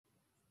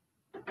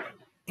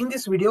In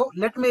this video,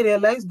 let me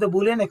realize the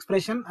Boolean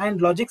expression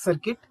and logic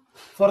circuit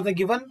for the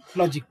given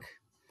logic.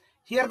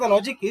 Here the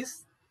logic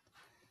is,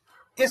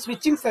 a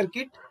switching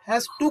circuit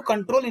has two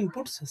control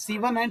inputs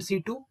C1 and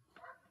C2,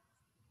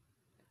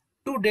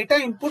 two data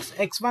inputs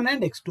X1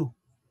 and X2,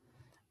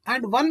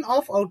 and one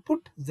of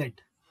output Z.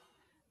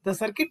 The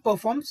circuit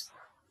performs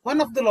one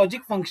of the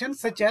logic functions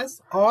such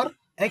as OR,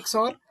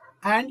 XOR,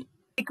 and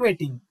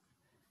equating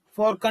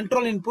for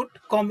control input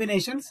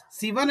combinations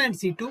C1 and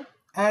C2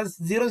 as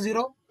 0,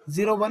 0,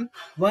 0, 1,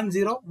 1,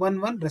 0,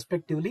 1, 1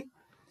 respectively.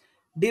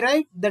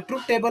 Derive the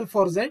truth table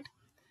for Z.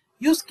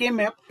 Use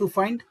K-map to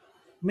find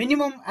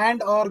minimum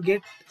AND OR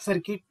gate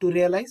circuit to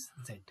realize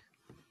Z.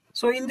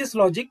 So in this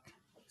logic,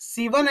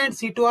 C1 and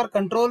C2 are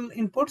control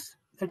inputs,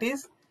 that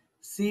is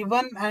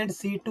C1 and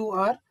C2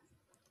 are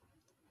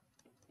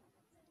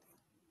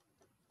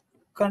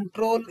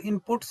control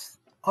inputs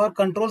or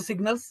control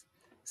signals.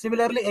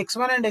 Similarly,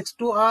 X1 and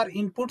X2 are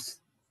inputs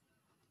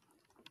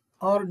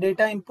or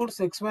data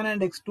inputs. X1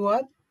 and X2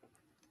 are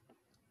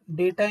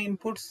data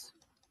inputs.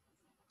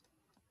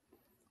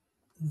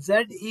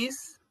 Z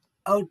is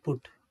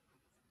output.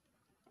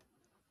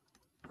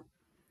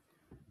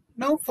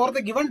 Now for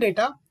the given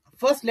data,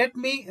 first let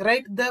me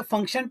write the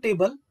function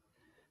table.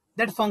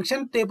 That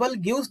function table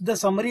gives the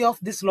summary of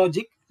this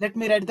logic. Let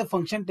me write the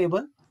function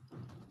table.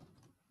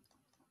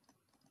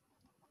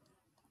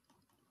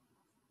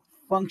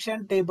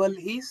 Function table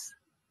is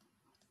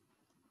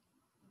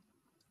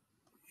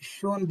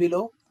shown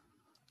below.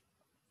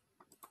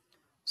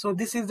 So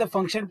this is the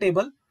function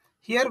table.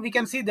 Here we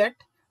can see that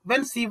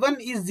when C1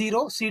 is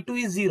 0,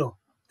 C2 is 0.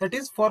 That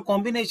is for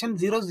combination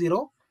 0,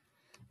 0,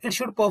 it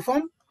should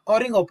perform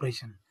ORing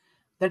operation.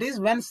 That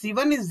is when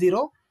C1 is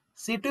 0,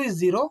 C2 is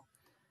 0,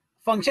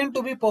 function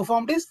to be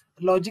performed is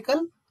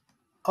logical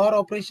OR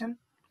operation.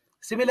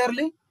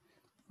 Similarly,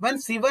 when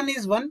C1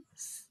 is 1,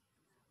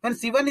 when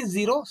C1 is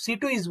 0,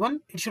 C2 is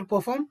 1, it should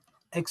perform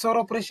XOR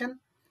operation.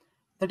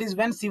 That is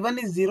when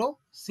C1 is 0,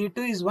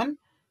 C2 is 1,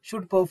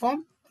 should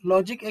perform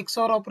logic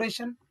XOR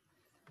operation.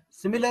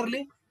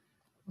 Similarly,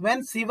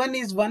 when C1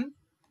 is 1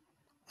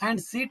 and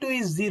C2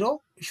 is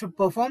 0, it should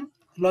perform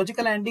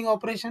logical ANDing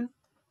operation.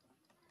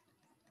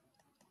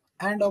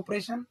 AND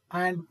operation.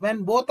 And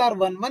when both are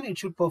 1, 1, it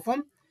should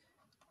perform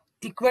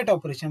equate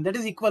operation, that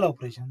is equal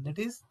operation. That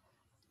is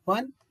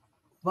 1,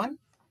 1,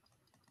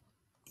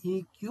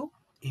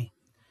 EQA.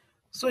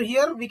 So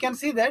here we can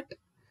see that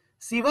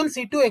C1,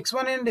 C2,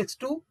 X1 and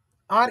X2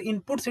 are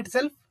inputs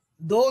itself,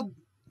 though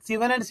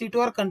C1 and C2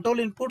 are control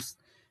inputs,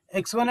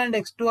 X1 and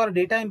X2 are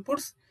data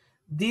inputs.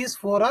 These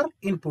four are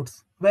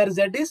inputs where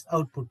Z is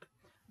output.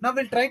 Now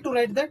we'll try to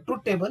write the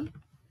truth table.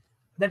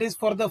 That is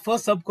for the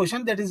first sub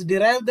question, that is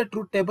derive the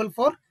truth table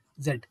for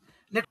Z.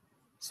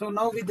 So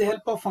now with the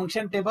help of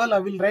function table, I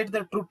will write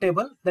the truth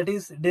table, that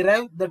is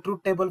derive the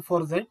truth table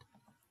for Z.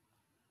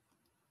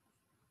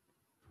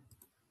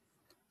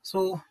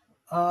 So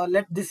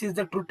this is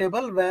the truth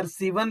table where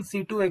C1,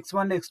 C2,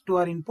 X1, X2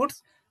 are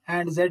inputs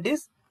and Z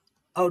is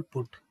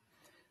output.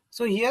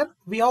 So here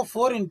we have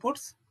 4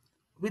 inputs.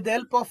 With the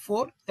help of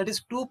 4, that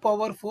is 2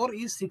 power 4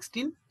 is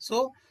 16.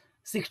 So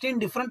 16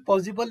 different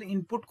possible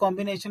input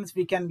combinations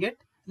we can get.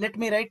 Let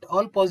me write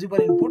all possible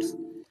inputs.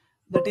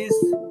 That is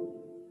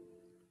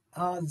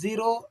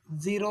 0,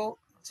 0,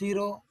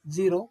 0,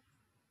 0,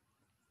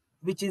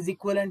 which is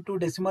equivalent to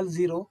decimal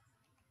 0.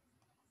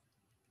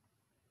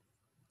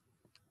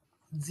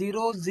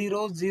 0,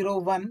 0, 0,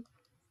 1.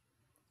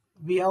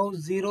 We have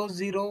 0,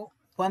 0,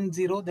 1,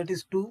 0, that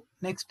is 2.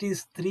 Next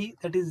is 3,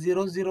 that is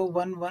 0, 0,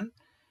 1, 1.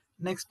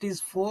 Next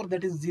is 4,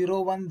 that is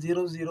 0, 1,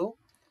 0, 0.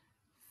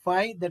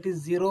 5, that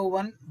is 0,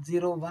 1,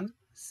 0, 1.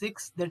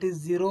 6, that is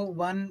 0,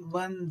 1,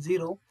 1,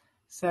 0.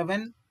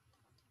 7,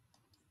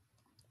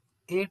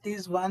 8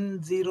 is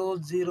 1, 0,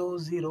 0,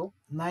 0.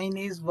 9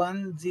 is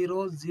 1,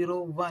 0,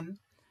 0, 1.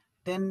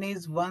 10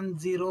 is 1,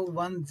 0,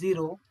 1,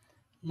 0.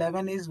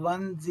 11 is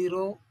 1,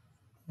 0,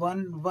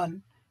 1,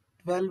 1.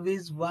 12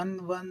 is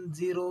 1, 1,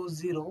 0,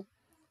 0.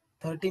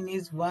 13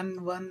 is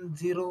 1, 1,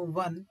 0,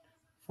 1.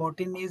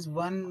 14 is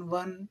 1,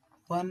 1,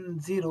 1,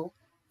 0.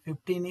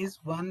 15 is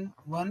 1,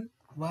 1,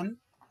 1,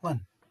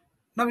 1.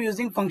 Now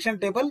using function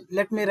table,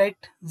 let me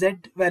write Z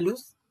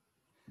values.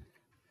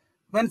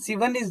 When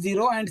C1 is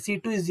 0 and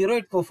C2 is 0,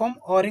 it perform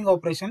ORing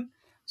operation.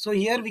 So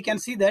here we can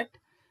see that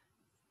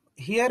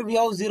here we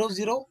have 0,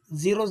 0,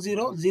 0,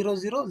 0, 0,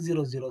 0,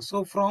 0, 0.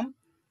 So from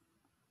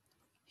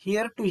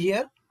here to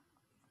here,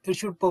 it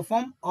should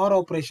perform OR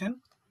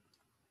operation.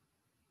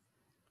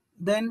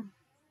 Then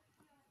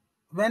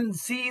when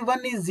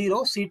C1 is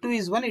 0, C2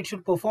 is 1, it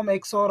should perform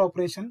XOR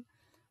operation.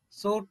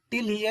 So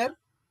till here,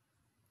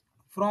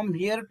 from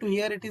here to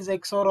here, it is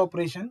XOR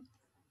operation.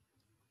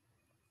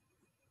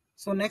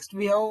 So next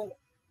we have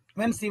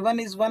when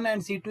C1 is 1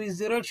 and C2 is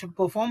 0, it should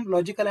perform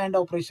logical AND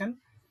operation.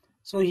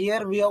 So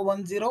here we have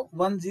 1, 0,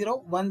 1,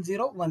 0, 1,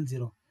 0, 1,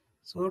 0.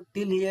 So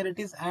till here it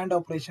is AND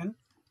operation.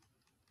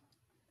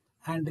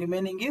 And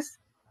remaining is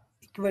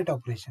equate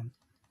operation.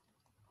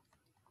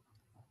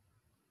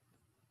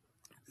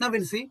 Now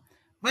we'll see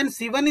when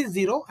C1 is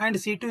 0 and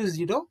C2 is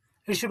 0,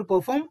 we should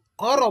perform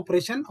OR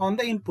operation on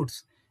the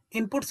inputs.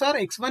 Inputs are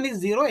x1 is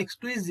 0,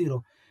 x2 is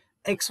 0.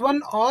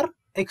 x1 or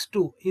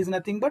x2 is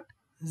nothing but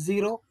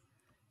 0.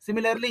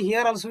 Similarly,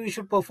 here also we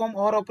should perform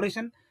OR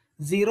operation.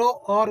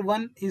 0 or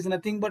 1 is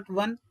nothing but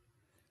 1.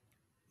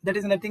 That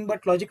is nothing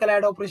but logical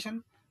add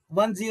operation.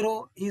 1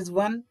 0 is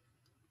 1.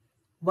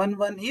 1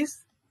 1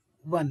 is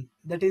 1.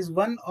 That is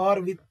 1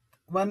 or with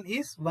 1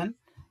 is 1.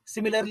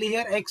 Similarly,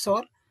 here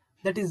XOR,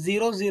 that is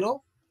 0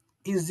 0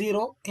 is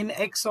 0. In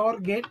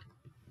XOR gate,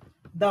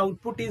 the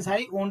output is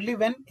high only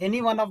when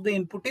any one of the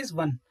input is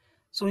 1.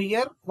 So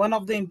here one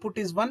of the input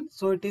is 1,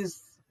 so it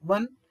is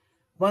 1.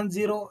 1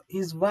 0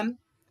 is 1.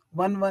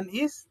 1 1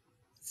 is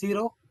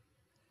 0.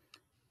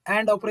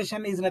 AND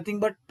operation is nothing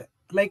but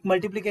like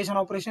multiplication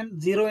operation.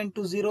 0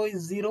 into 0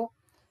 is 0.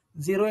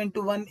 0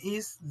 into 1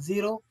 is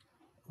 0.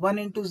 1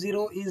 into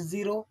 0 is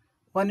 0.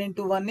 1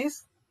 into 1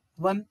 is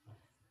 1.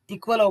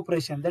 Equal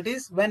operation, that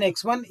is when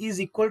x1 is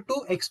equal to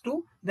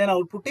x2, then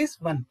output is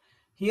 1.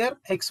 Here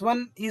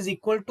x1 is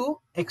equal to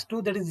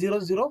x2, that is 0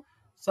 0,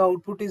 so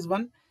output is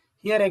 1.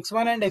 Here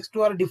x1 and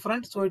x2 are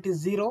different, so it is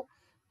 0.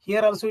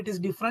 Here also it is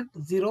different,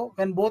 0.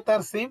 When both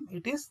are same,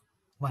 it is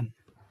 1.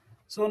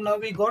 So now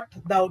we got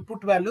the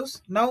output values.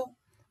 Now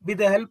with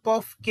the help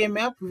of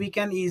K-map, we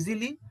can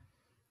easily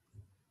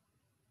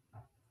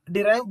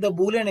derive the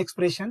Boolean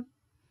expression.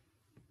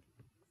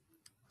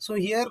 So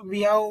here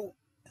we have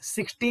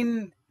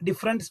 16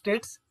 different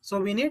states. So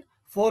we need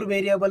 4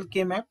 variable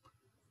K-map.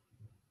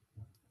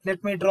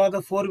 Let me draw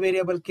the 4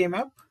 variable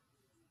K-map.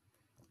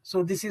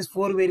 So this is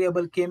 4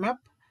 variable K-map.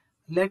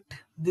 Let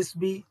this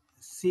be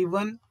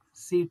C1,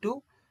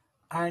 C2,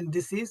 and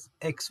this is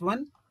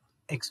X1,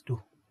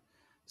 X2.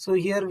 So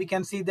here we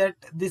can see that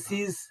this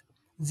is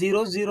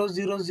 0, 0,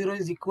 0, 0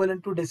 is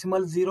equivalent to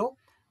decimal 0.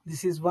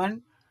 This is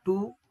 1,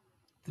 2,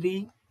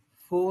 3,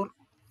 4,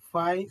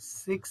 5,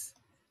 6,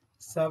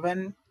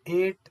 7,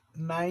 8,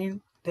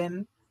 9,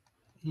 10,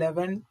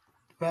 11,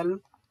 12,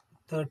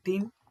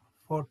 13,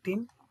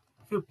 14,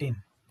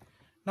 15.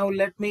 Now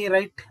let me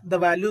write the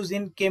values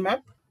in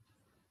K-map.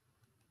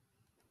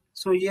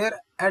 So here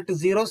at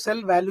 0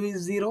 cell value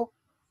is 0.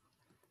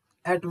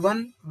 At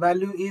 1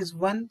 value is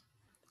 1.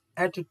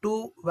 At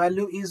 2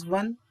 value is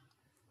 1.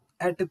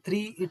 At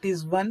 3 it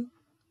is 1.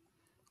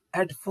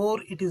 At 4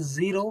 it is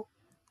 0.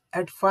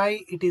 At 5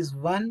 it is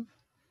 1.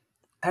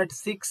 At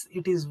 6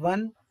 it is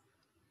 1.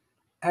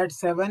 At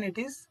 7 it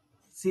is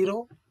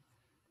 0.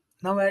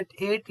 Now at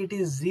 8 it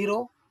is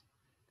 0.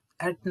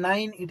 At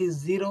 9 it is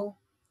 0.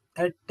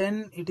 At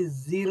 10 it is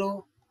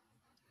 0.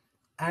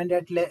 And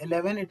at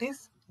 11 it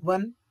is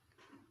 1.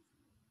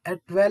 At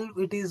 12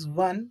 it is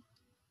 1.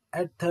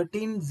 At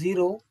 13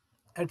 0.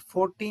 At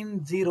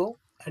 14 0.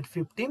 At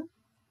 15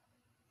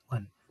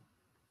 1.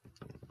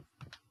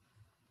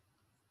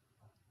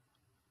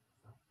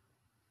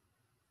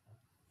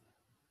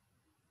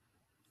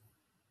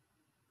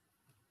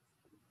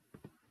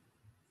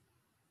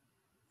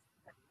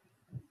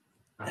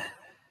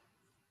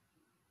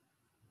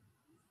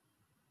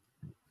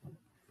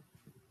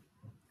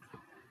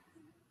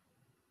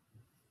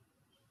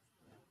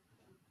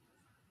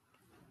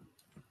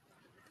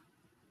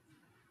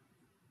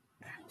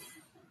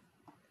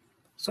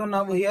 So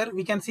now here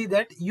we can see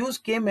that use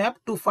K-map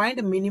to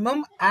find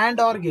minimum AND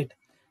OR gate.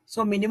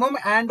 So minimum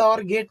AND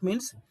OR gate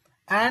means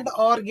AND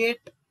OR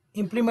gate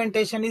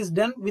implementation is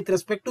done with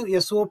respect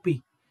to SOP,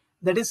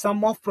 that is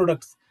sum of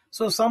products.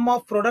 So sum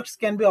of products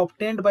can be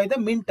obtained by the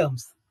min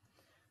terms.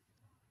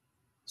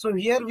 So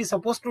here we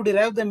supposed to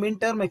derive the min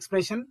term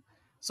expression.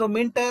 So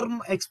min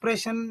term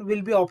expression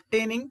will be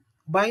obtaining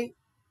by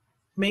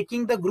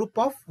making the group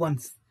of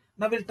ones.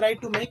 Now we'll try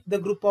to make the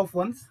group of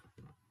ones.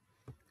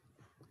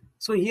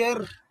 So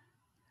here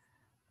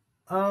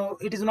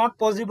it is not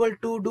possible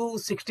to do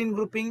 16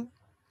 grouping.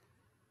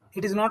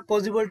 It is not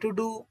possible to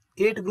do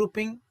 8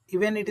 grouping.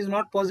 Even it is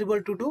not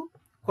possible to do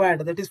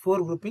quad, that is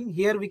 4 grouping.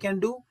 Here we can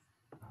do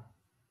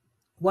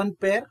one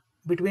pair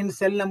between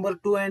cell number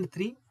 2 and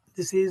 3.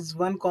 This is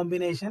one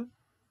combination.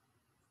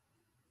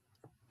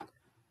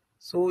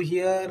 So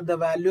here the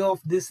value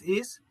of this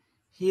is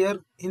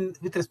here in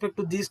with respect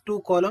to these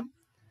two column.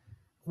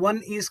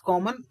 One is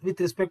common with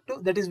respect to,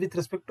 that is with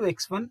respect to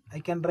x1. I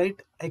can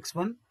write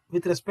x1.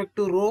 With respect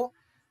to row,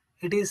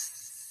 it is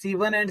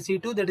C1 and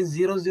C2, that is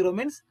 0 0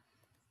 means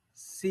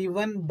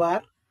C1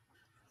 bar,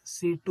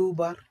 C2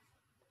 bar.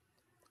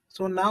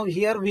 So now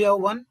here we have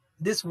one.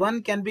 This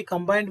one can be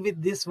combined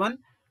with this one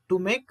to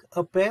make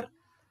a pair.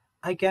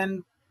 I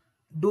can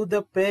do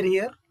the pair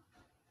here.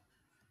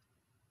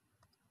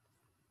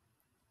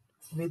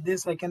 With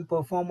this I can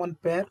perform one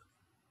pair.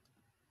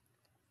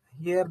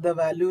 Here the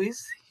value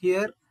is,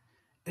 here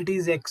it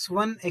is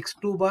x1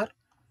 x2 bar,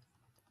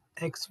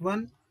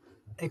 x1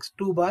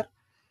 x2 bar,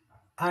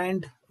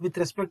 and with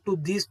respect to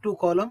these two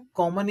column,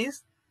 common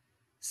is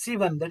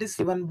C1, that is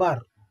C1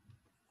 bar,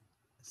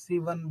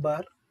 C1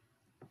 bar.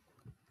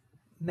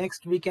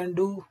 Next we can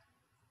do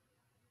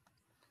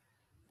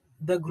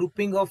the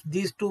grouping of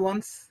these two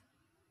ones.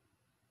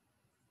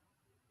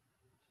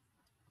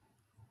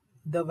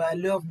 The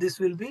value of this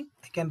will be,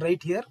 I can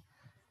write here,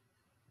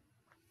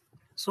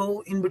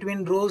 So in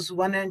between rows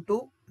 1 and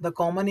 2, the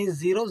common is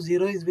 0.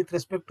 0 is with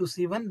respect to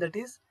C1, that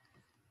is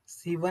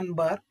C1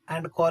 bar,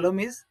 and column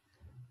is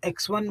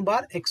X1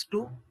 bar,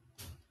 X2,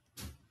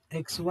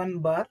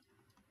 X1 bar,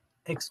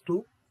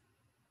 X2.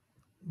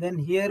 Then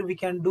here we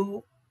can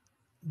do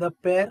the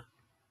pair.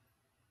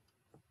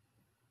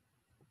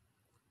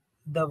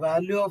 The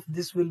value of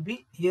this will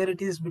be, here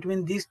it is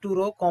between these two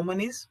rows, common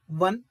is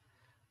 1,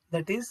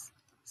 that is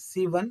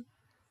C1,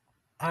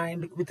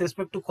 and with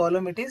respect to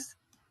column it is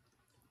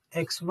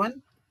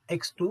X1,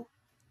 X2.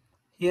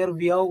 Here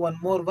we have one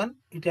more one,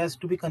 it has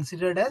to be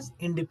considered as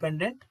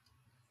independent.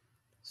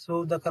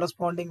 So the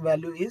corresponding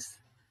value is,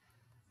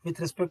 with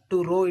respect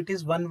to row it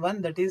is 1,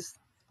 1, that is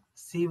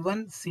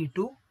C1,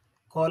 C2.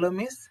 Column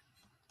is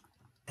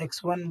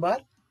X1 bar,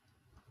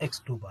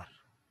 X2 bar.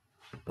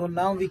 So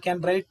now we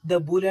can write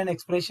the Boolean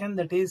expression,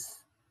 that is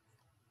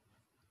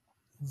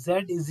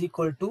Z is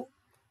equal to,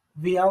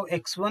 we have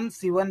X1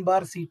 C1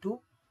 bar C2,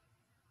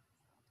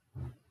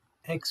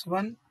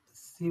 X1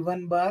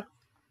 C1 bar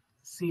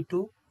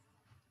C2,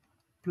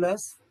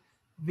 plus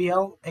we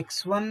have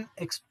X1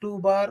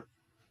 X2 bar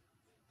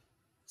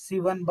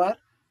C1 bar,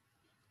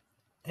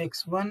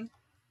 X1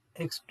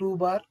 X2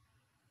 bar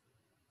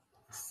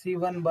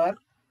C1 bar,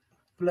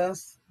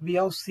 plus we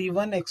have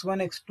C1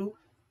 X1 X2,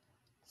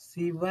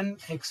 C1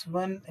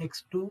 X1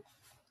 X2,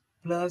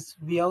 plus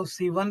we have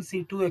C1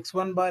 C2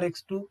 X1 bar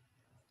X2,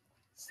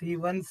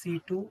 C1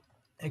 C2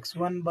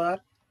 X1 bar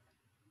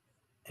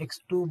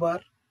X2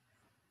 bar,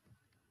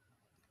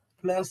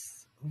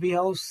 plus we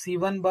have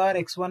C1 bar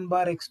X1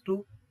 bar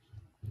X2,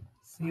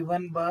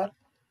 C1 bar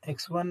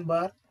X1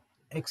 bar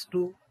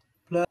X2,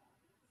 plus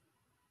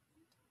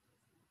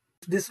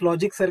this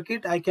logic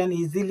circuit I can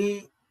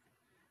easily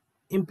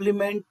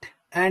implement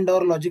AND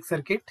OR logic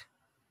circuit.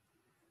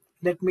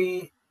 Let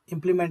me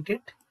implement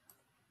it.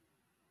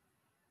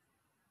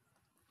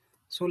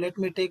 So let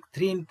me take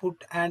 3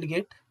 input AND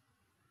gate.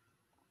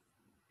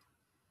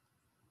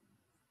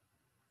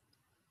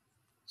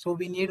 So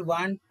we need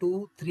 1,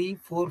 2, 3,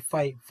 4,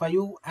 5. 5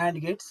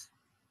 AND gates.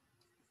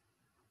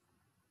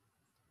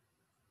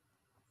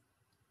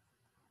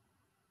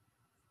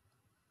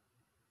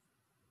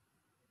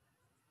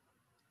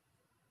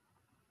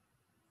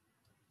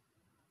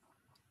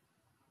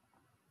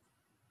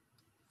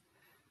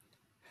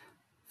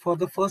 For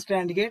the first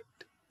AND gate,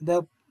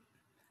 the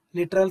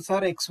literals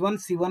are X1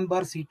 C1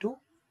 bar C2.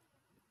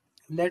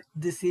 Let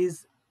this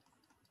is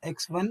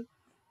X1.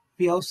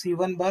 We have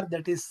C1 bar,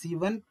 that is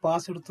C1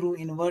 passed through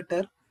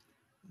inverter.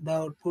 The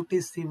output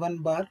is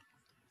C1 bar,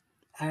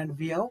 and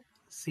we have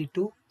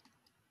C2.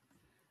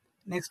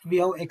 Next we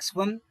have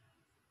X1.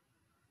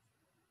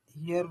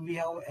 Here we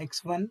have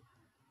X1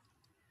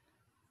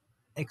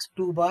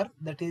 X2 bar,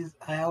 that is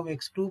I have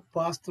X2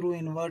 passed through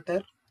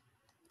inverter,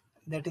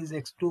 that is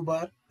X2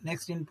 bar.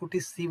 Next input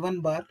is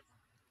C1 bar.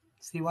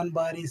 C1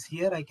 bar is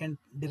here, I can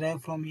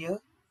derive from here.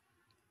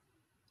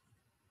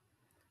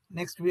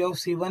 Next we have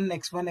C1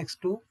 X1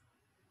 X2,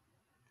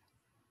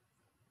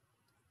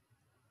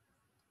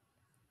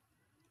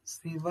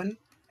 C1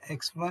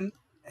 X1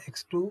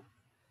 X2.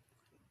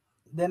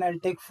 Then I'll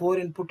take 4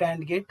 input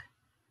AND gate.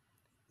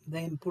 The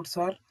inputs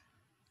are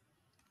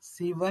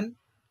C1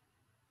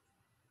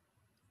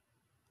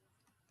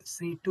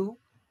 C2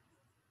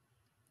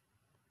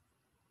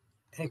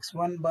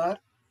 X1 bar,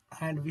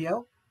 and we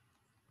have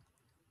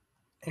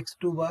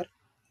X2 bar.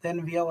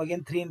 Then we have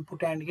again 3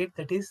 input AND gate,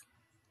 that is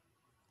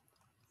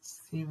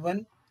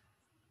C1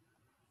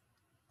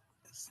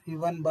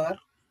 C1 bar.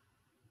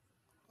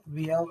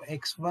 We have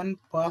X1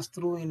 pass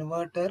through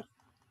inverter,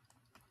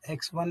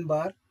 X1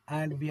 bar,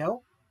 and we have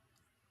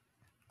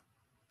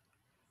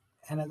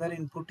another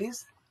input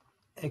is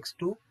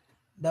X2.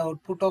 The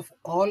output of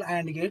all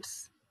AND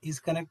gates is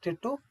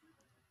connected to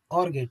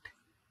OR gate.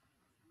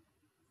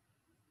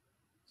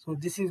 So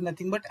this is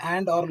nothing but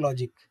AND OR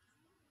logic.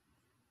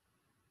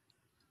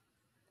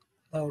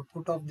 The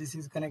output of this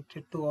is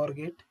connected to OR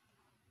gate.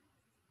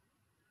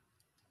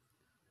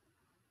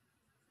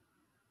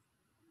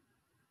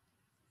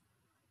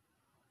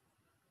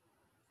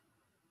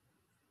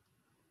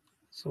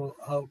 So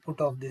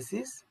output of this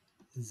is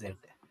Z.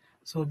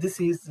 So this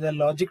is the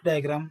logic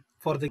diagram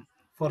for this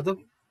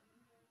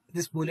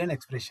Boolean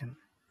expression.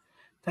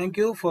 Thank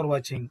you for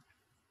watching.